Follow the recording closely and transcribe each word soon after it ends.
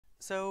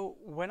So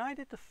when I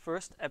did the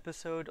first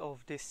episode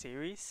of this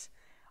series,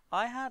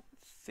 I had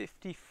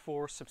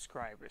 54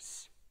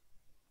 subscribers.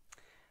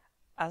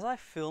 As I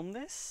film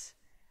this,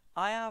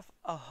 I have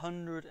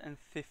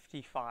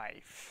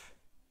 155.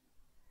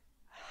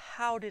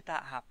 How did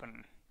that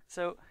happen?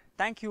 So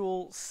thank you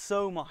all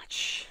so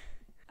much.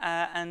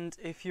 And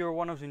if you're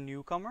one of the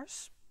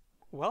newcomers,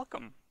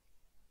 welcome.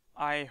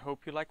 I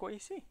hope you like what you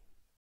see.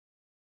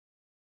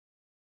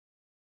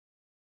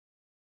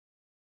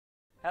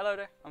 Hello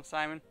there, I'm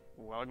Simon.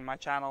 Welcome to my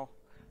channel.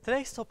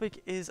 Today's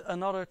topic is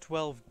another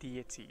 12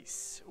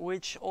 deities,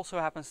 which also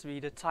happens to be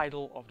the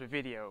title of the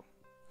video.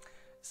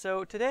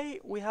 So today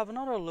we have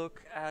another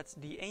look at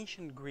the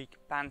ancient Greek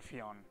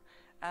pantheon,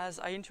 as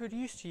I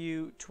introduce to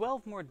you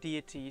 12 more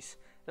deities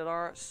that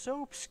are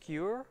so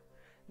obscure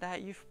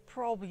that you've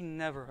probably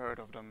never heard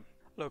of them.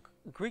 Look,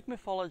 Greek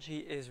mythology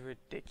is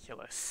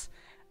ridiculous,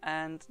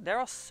 and there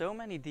are so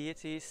many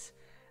deities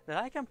that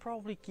I can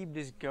probably keep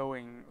this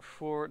going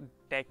for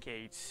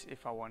decades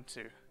if I want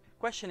to.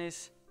 Question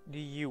is, do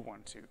you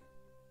want to?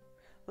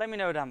 Let me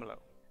know down below.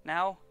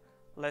 Now,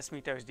 let's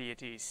meet those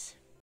deities.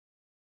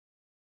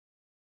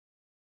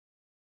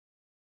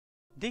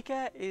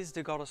 Dike is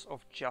the goddess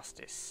of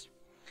justice.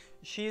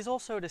 She is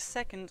also the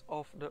second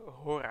of the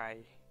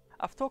Horai.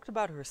 I've talked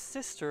about her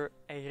sister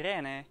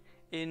Eirene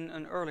in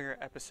an earlier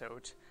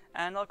episode,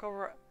 and I'll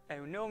cover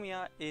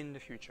Eunomia in the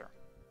future.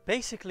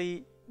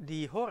 Basically,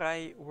 the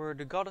Horai were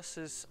the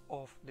goddesses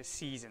of the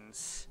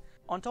seasons.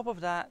 On top of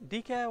that,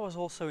 Dike was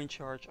also in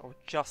charge of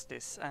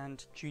justice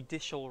and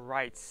judicial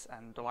rights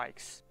and the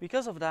likes.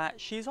 Because of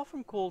that, she is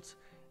often called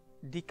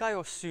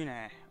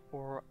Dikaiosune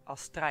or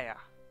Astraea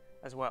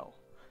as well.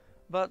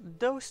 But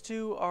those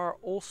two are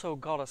also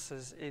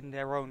goddesses in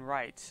their own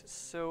right,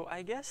 so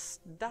I guess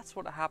that's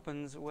what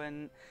happens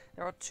when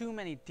there are too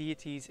many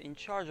deities in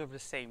charge of the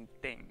same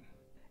thing.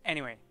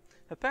 Anyway,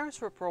 her parents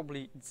were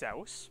probably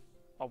Zeus,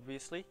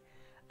 obviously,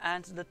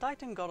 and the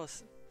Titan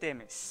goddess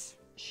Themis.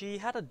 She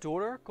had a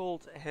daughter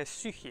called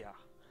Hesychia,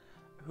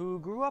 who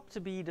grew up to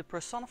be the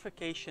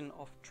personification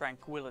of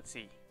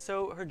tranquility.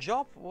 So her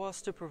job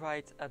was to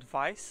provide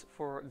advice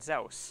for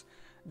Zeus,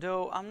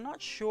 though I'm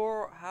not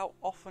sure how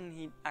often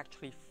he'd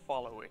actually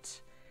follow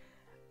it.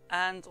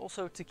 And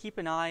also to keep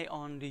an eye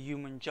on the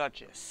human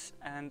judges,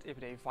 and if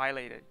they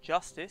violated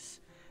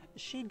justice,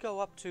 she'd go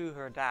up to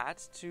her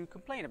dad to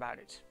complain about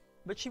it.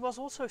 But she was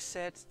also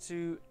said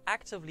to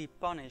actively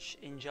punish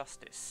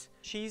injustice.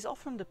 She's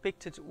often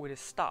depicted with a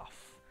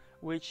staff,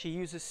 which she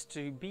uses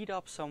to beat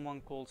up someone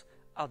called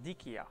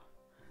Adikia,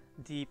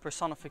 the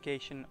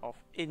personification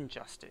of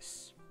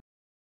injustice.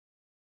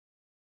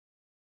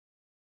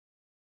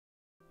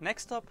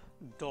 Next up,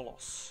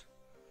 Dolos.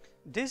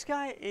 This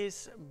guy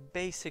is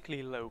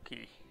basically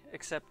Loki,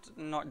 except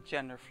not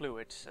gender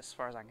fluid as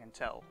far as I can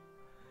tell.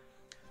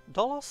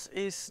 Dolos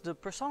is the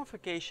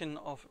personification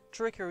of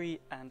trickery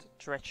and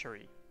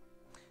treachery.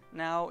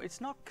 Now, it's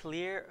not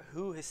clear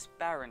who his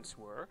parents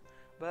were,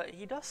 but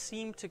he does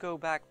seem to go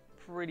back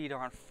pretty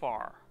darn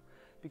far,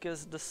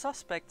 because the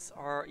suspects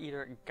are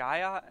either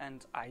Gaia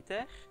and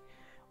Aether,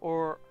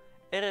 or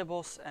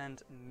Erebos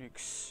and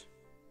Nyx.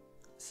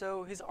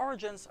 So his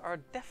origins are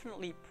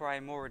definitely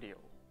primordial.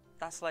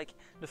 That's like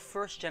the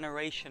first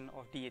generation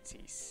of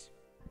deities.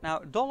 Now,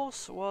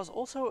 Dolos was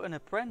also an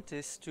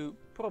apprentice to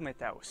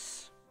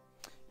Prometheus.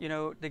 You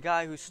know, the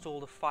guy who stole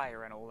the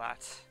fire and all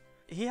that.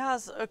 He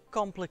has a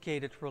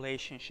complicated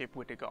relationship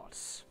with the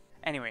gods.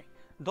 Anyway,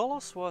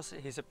 Dolos was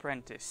his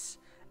apprentice,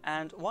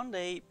 and one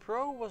day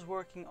Pro was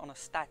working on a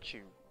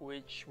statue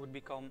which would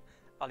become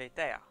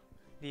Aletheia,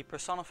 the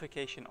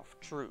personification of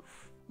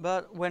truth.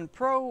 But when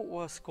Pro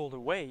was called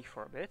away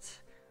for a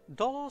bit,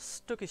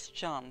 Dolos took his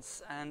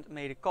chance and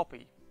made a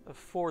copy, a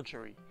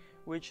forgery,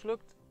 which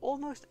looked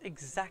almost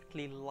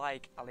exactly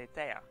like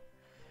Aletheia.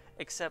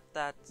 Except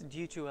that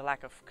due to a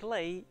lack of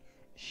clay,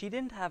 she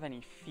didn't have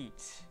any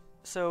feet.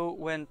 So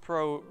when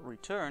Pro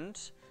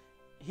returned,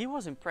 he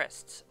was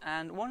impressed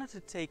and wanted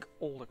to take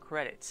all the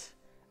credit.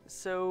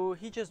 So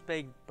he just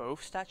baked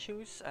both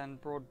statues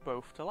and brought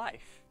both to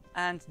life.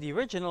 And the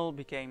original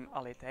became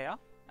Aletheia,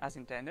 as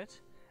intended,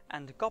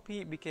 and the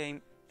copy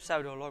became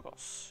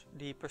Pseudologos,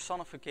 the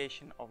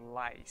personification of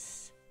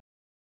lies.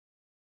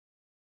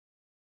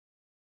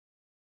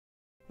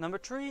 Number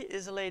 3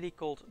 is a lady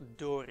called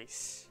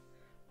Doris.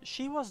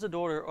 She was the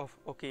daughter of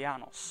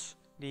Okeanos,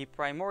 the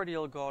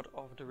primordial god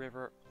of the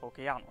river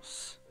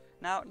Okeanos.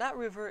 Now, that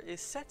river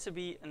is said to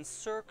be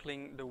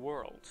encircling the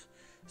world,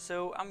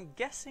 so I'm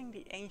guessing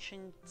the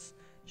ancients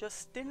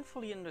just didn't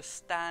fully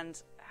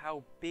understand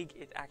how big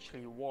it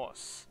actually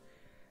was,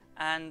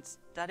 and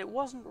that it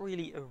wasn't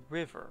really a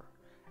river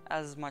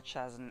as much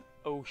as an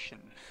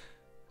ocean.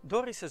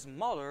 Doris's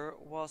mother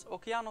was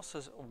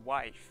Okeanos'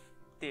 wife,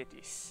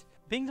 Deities.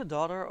 Being the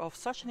daughter of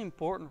such an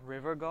important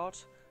river god,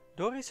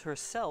 Doris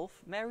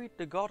herself married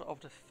the god of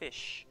the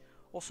fish,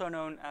 also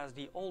known as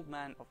the Old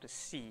Man of the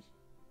Sea,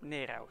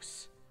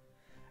 Nereus.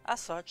 As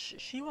such,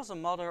 she was a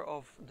mother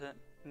of the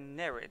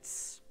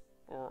Nereids,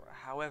 or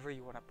however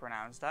you want to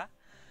pronounce that.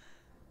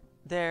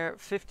 their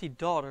 50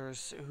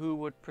 daughters who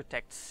would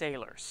protect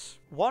sailors.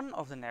 One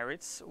of the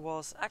Nereids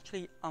was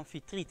actually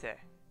Amphitrite,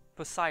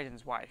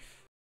 Poseidon's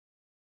wife.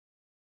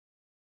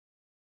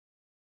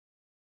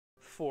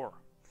 4.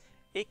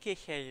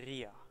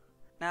 Ekegeiria.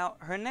 Now,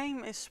 her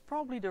name is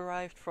probably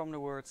derived from the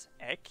words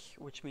ek,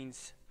 which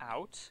means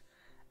out,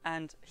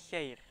 and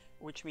geir,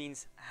 which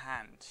means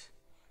hand.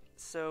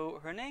 So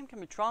her name can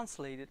be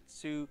translated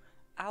to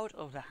out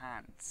of the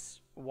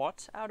hands.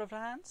 What out of the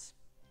hands?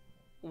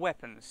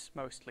 Weapons,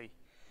 mostly.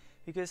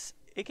 Because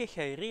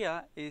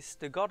Ekegeiria is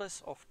the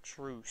goddess of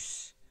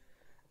truce.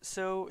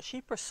 So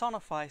she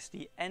personifies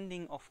the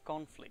ending of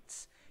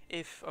conflicts,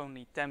 if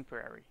only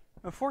temporary.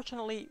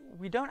 Unfortunately,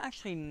 we don't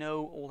actually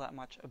know all that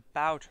much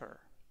about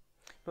her.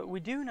 But we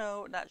do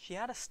know that she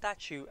had a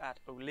statue at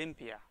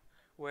Olympia,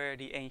 where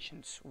the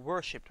ancients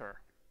worshipped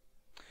her.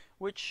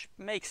 Which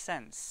makes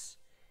sense.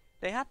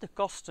 They had the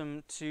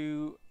custom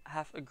to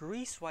have a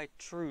grease-white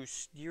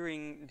truce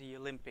during the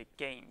Olympic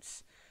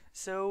Games,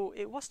 so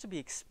it was to be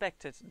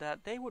expected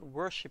that they would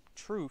worship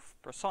truth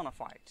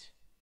personified.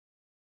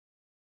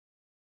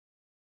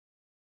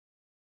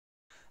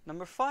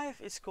 Number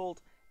 5 is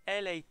called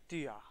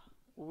Eleithyia,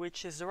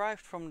 which is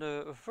derived from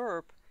the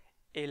verb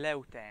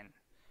eleuten,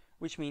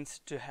 which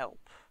means to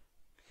help.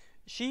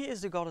 She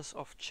is the goddess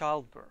of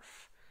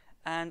childbirth,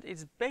 and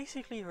it's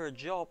basically her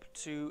job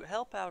to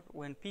help out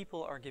when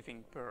people are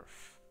giving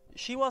birth.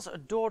 She was a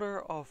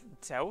daughter of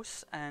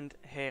Zeus and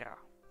Hera,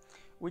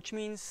 which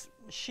means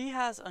she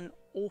has an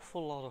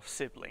awful lot of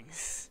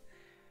siblings,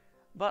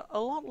 but a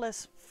lot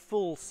less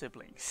full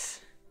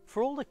siblings.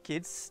 For all the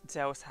kids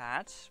Zeus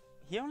had,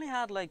 he only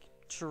had like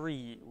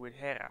 3 with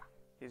Hera,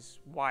 his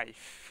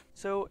wife.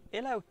 So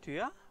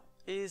Eleithyia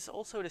is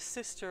also the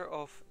sister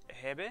of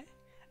Hebe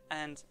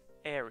and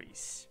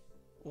Ares.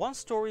 One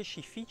story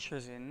she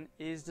features in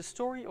is the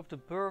story of the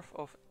birth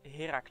of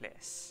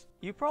Heracles.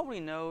 You probably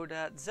know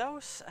that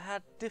Zeus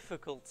had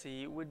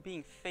difficulty with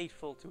being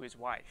faithful to his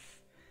wife,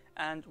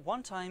 and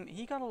one time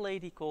he got a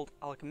lady called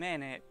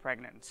Alcmene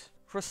pregnant.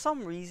 For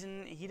some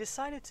reason he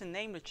decided to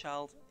name the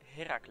child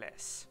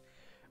Heracles,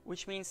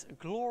 which means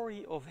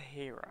glory of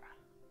Hera.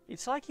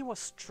 It's like he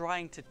was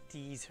trying to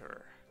tease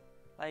her.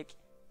 Like,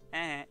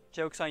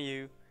 joke's on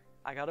you,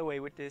 I got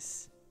away with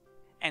this.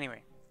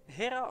 Anyway,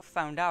 Hera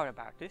found out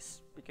about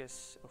this,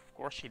 because of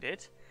course she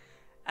did,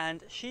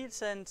 and she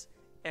sent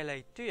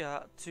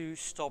Eleithyia to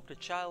stop the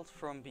child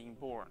from being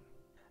born.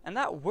 And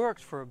that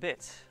worked for a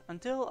bit,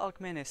 until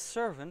Alcmene's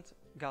servant,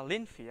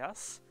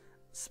 Galinphias,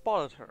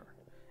 spotted her,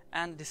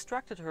 and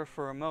distracted her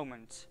for a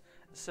moment,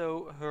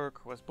 so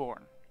Herc was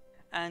born.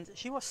 And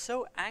she was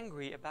so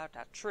angry about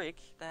that trick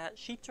that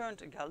she turned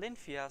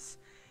Galinphias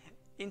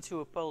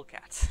into a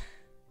polecat.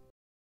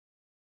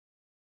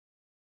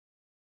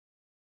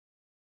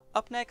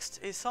 Up next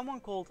is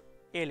someone called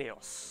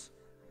Helios.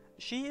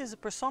 She is a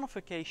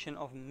personification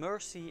of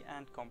mercy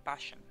and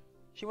compassion.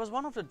 She was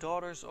one of the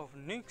daughters of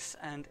Nyx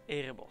and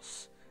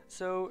Erebos,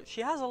 so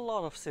she has a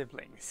lot of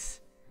siblings.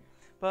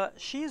 But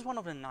she is one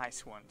of the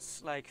nice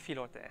ones, like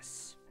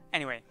Philotes.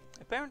 Anyway,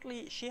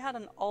 apparently she had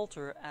an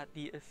altar at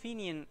the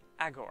Athenian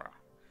Agora,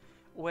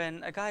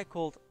 when a guy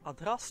called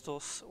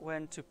Adrastos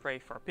went to pray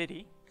for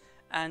pity,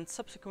 and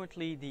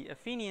subsequently the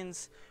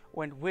Athenians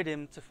went with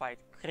him to fight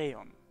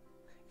Creon,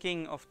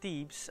 king of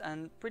Thebes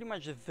and pretty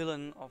much the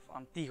villain of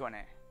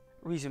Antigone.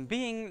 Reason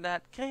being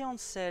that Creon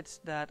said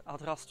that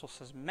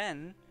Adrastos'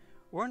 men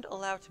weren't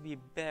allowed to be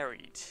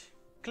buried.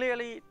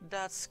 Clearly,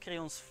 that's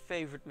Creon's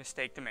favorite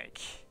mistake to make.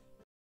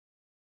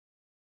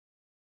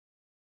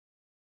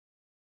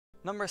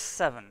 Number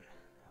 7.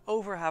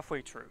 Over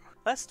halfway through.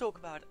 Let's talk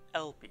about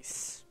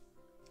Elpis.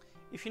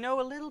 If you know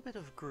a little bit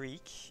of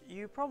Greek,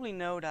 you probably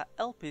know that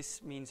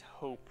Elpis means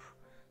hope.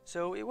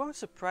 So it won't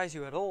surprise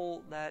you at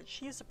all that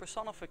she is a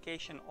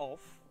personification of,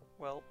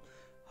 well,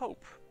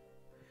 hope.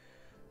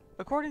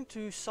 According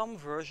to some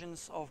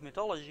versions of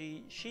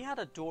mythology, she had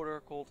a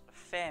daughter called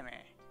Pheme,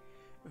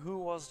 who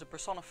was the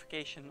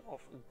personification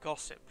of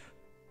gossip.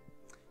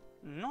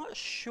 Not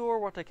sure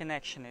what the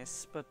connection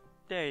is, but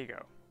there you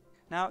go.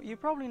 Now, you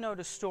probably know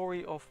the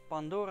story of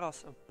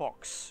Pandora's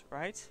box,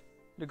 right?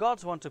 The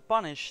gods want to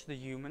punish the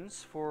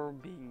humans for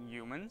being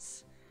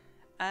humans,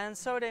 and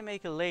so they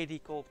make a lady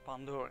called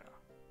Pandora,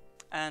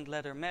 and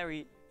let her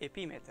marry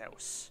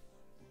Epimetheus,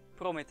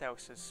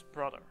 Prometheus'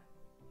 brother.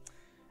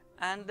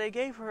 And they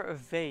gave her a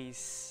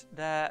vase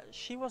that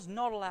she was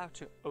not allowed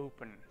to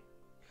open.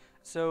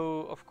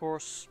 So, of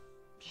course,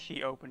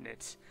 she opened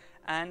it,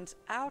 and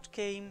out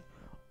came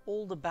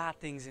all the bad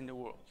things in the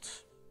world.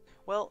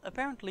 Well,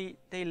 apparently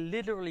they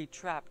literally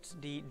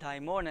trapped the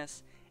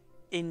daimones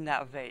in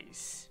that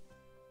vase.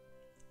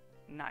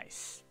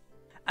 Nice.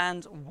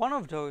 And one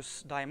of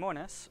those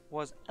daimones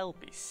was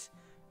Elpis,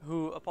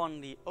 who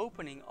upon the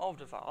opening of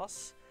the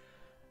vase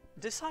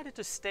decided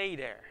to stay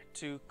there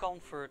to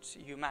comfort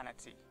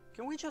humanity.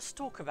 Can we just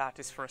talk about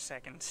this for a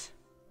second?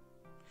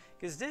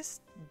 Because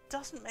this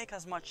doesn't make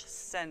as much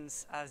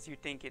sense as you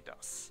think it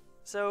does.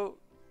 So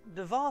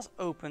the vase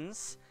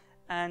opens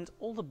and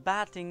all the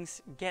bad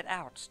things get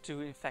out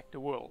to infect the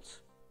world.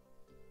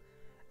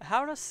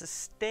 how does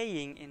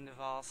staying in the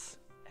vase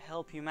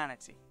help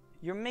humanity?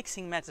 You're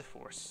mixing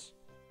metaphors.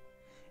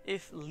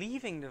 If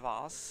leaving the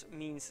vase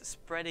means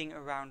spreading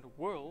around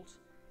the world,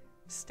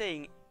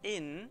 staying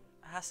in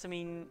has to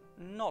mean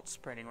not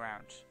spreading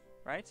around,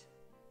 right?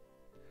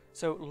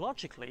 So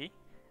logically,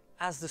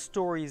 as the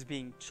story is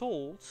being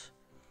told,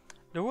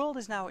 the world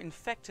is now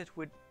infected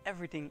with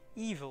everything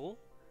evil,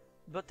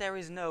 but there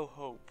is no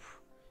hope,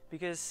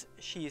 because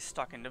she is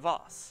stuck in the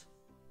vase.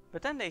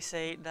 But then they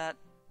say that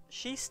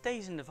she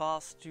stays in the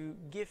vase to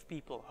give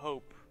people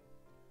hope.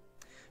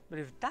 But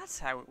if that's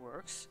how it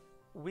works,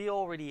 we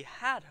already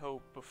had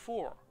hope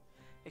before,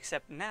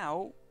 except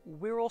now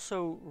we're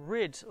also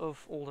rid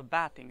of all the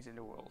bad things in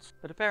the world.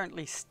 But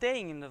apparently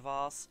staying in the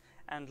vase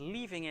and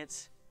leaving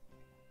it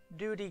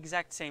do the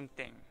exact same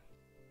thing.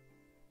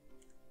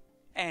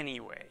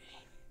 Anyway.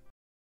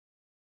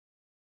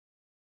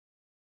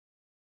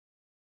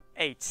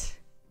 8.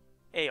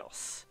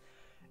 Eos.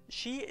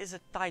 She is a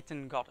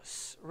Titan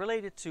goddess,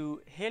 related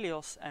to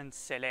Helios and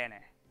Selene.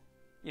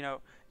 You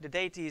know, the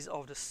deities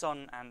of the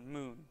sun and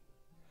moon.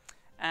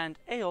 And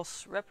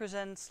Eos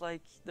represents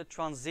like the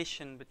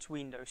transition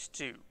between those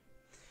two.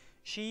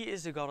 She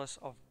is the goddess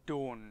of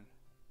dawn.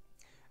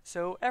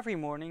 So every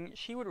morning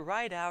she would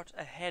ride out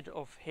ahead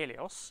of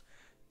Helios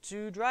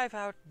to drive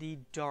out the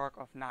dark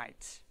of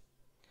night.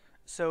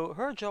 So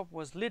her job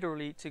was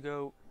literally to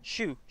go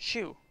shoo,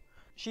 shoo.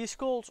 She is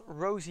called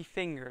Rosy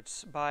Fingered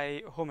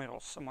by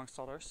Homeros, amongst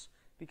others,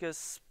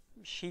 because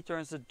she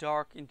turns the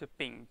dark into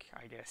pink,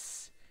 I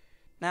guess.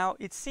 Now,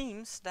 it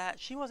seems that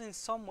she was in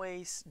some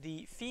ways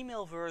the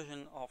female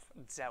version of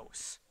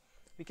Zeus,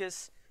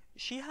 because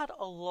she had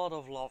a lot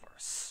of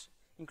lovers,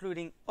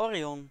 including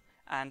Orion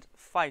and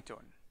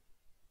Phaeton.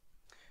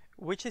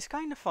 Which is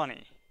kind of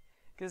funny,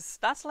 because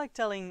that's like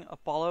telling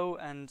Apollo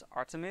and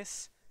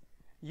Artemis,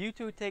 "You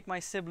two take my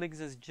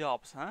siblings as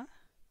jobs, huh?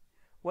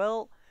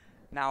 Well,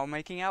 now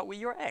making out with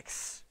your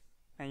ex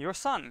and your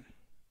son."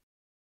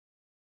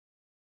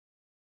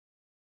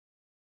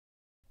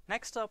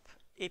 Next up,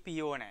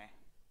 Epione.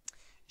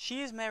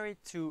 She is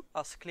married to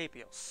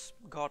Asclepios,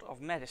 god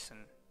of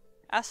medicine.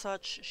 As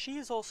such, she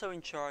is also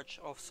in charge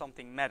of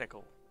something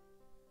medical.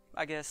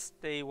 I guess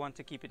they want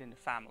to keep it in the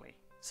family.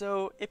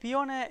 So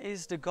Epione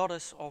is the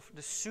goddess of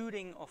the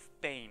soothing of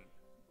pain,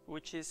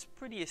 which is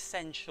pretty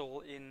essential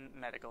in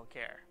medical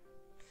care.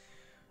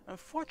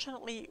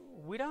 Unfortunately,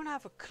 we don't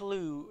have a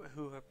clue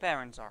who her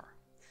parents are,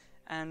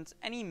 and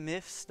any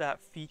myths that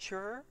feature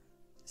her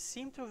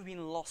seem to have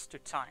been lost to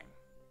time.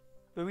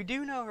 But we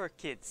do know her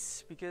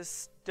kids,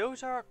 because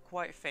those are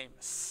quite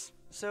famous.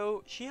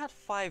 So she had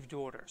 5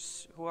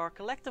 daughters, who are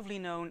collectively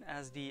known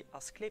as the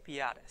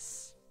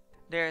Asclepiades.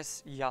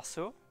 There's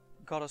Iaso,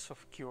 goddess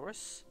of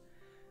cures,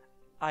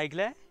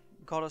 Aigle,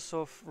 goddess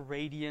of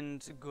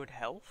radiant good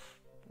health,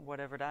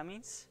 whatever that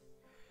means,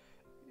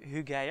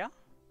 Hygeia,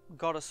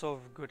 goddess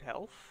of good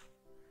health,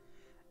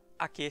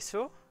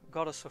 Akeso,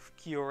 goddess of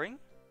curing,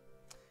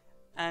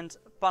 and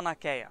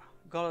Panakeia,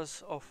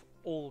 goddess of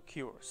all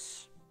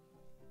cures.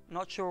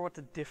 Not sure what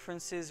the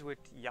difference is with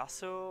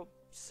Iaso,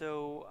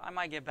 so I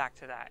might get back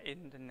to that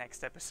in the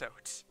next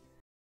episode.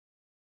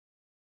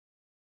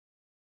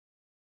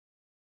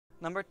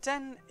 Number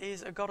 10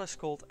 is a goddess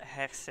called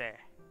Herse.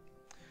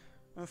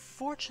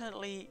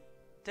 Unfortunately,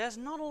 there's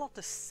not a lot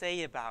to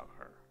say about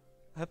her.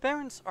 Her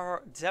parents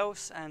are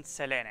Zeus and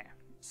Selene,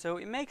 so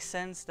it makes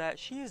sense that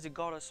she is the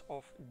goddess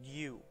of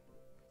dew.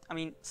 I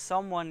mean,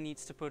 someone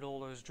needs to put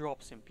all those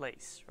drops in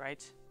place,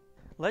 right?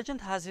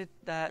 Legend has it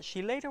that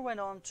she later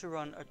went on to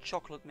run a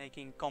chocolate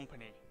making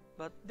company,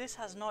 but this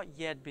has not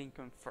yet been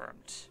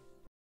confirmed.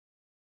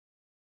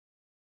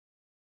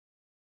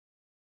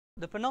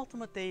 The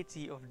penultimate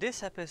deity of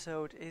this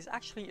episode is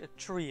actually a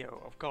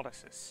trio of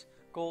goddesses,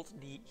 called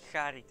the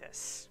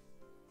Charites.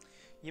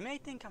 You may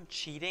think I'm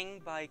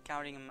cheating by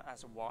counting them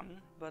as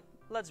one, but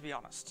let's be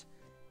honest,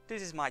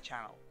 this is my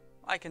channel.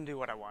 I can do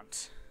what I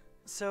want.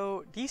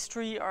 So these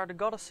 3 are the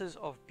goddesses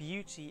of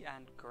beauty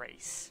and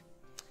grace.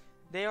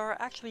 They are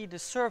actually the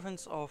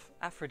servants of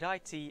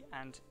Aphrodite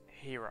and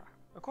Hera.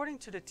 According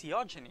to the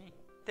Theogony,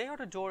 they are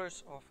the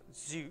daughters of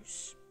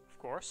Zeus, of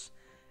course,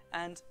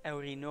 and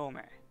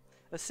Eurynome,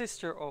 a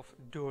sister of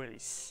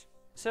Doris.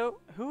 So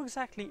who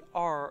exactly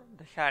are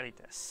the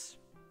Charites?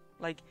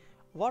 Like,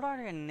 what are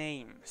their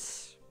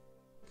names?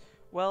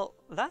 Well,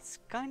 that's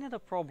kinda the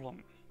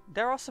problem.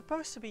 There are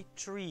supposed to be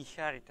 3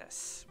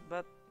 Charites,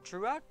 but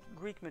throughout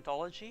Greek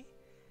mythology,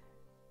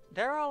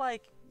 there are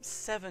like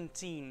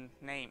 17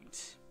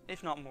 named,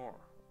 if not more.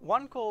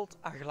 One called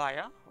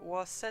Aglaia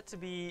was said to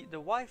be the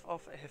wife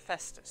of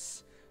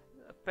Hephaestus,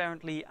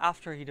 apparently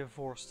after he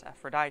divorced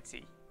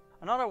Aphrodite.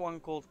 Another one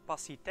called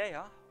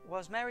Pasithea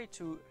was married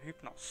to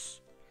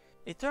Hypnos.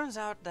 It turns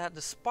out that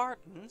the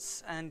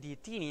Spartans and the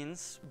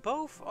Athenians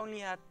both only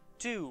had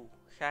 2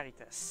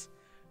 Charites,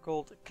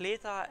 called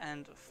Cleta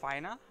and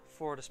Phaina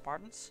for the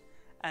Spartans,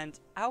 and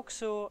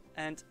Auxo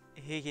and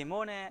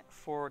Hegemone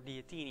for the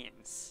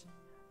Athenians.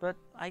 But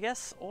I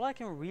guess all I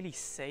can really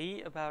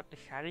say about the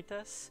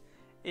Charites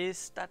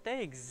is that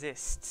they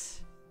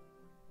exist.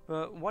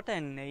 but what their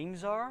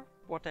names are,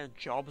 what their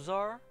jobs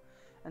are,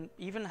 and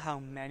even how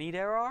many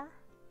there are,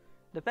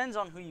 depends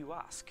on who you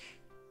ask.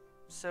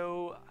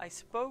 So I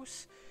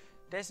suppose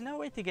there's no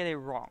way to get it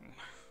wrong.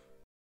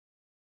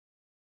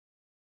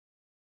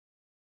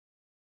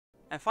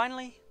 And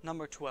finally,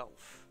 number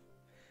 12.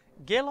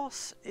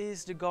 Gelos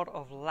is the god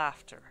of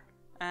laughter,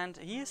 and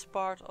he is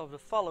part of the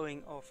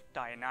following of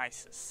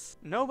Dionysus.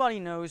 Nobody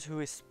knows who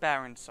his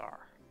parents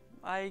are.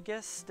 I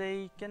guess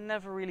they can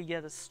never really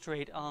get a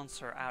straight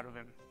answer out of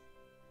him.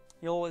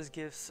 He always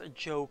gives a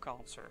joke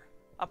answer.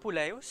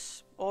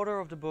 Apuleius, author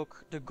of the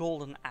book The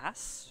Golden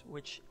Ass,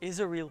 which is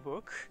a real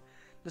book,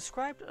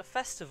 described a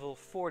festival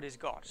for this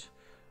god,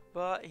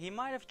 but he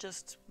might have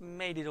just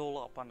made it all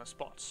up on the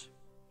spot.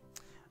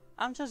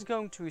 I'm just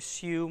going to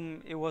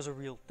assume it was a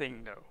real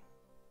thing though.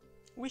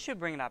 We should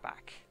bring that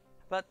back.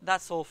 But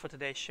that's all for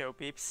today's show,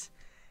 peeps.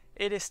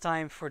 It is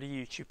time for the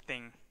YouTube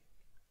thing.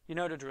 You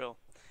know the drill.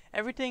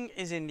 Everything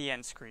is in the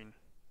end screen.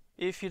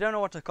 If you don't know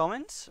what to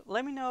comment,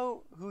 let me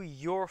know who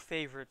your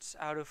favorites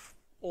out of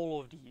all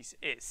of these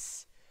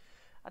is.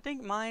 I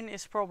think mine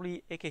is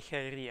probably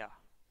Ekegeria.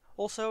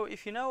 Also,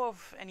 if you know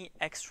of any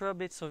extra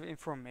bits of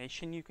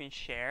information you can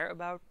share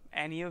about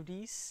any of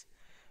these,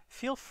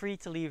 feel free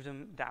to leave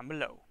them down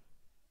below.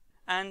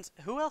 And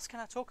who else can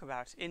I talk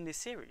about in this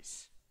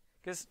series?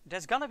 Because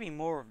there's gonna be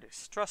more of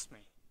this, trust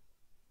me.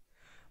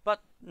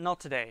 But not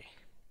today.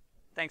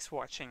 Thanks for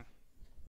watching.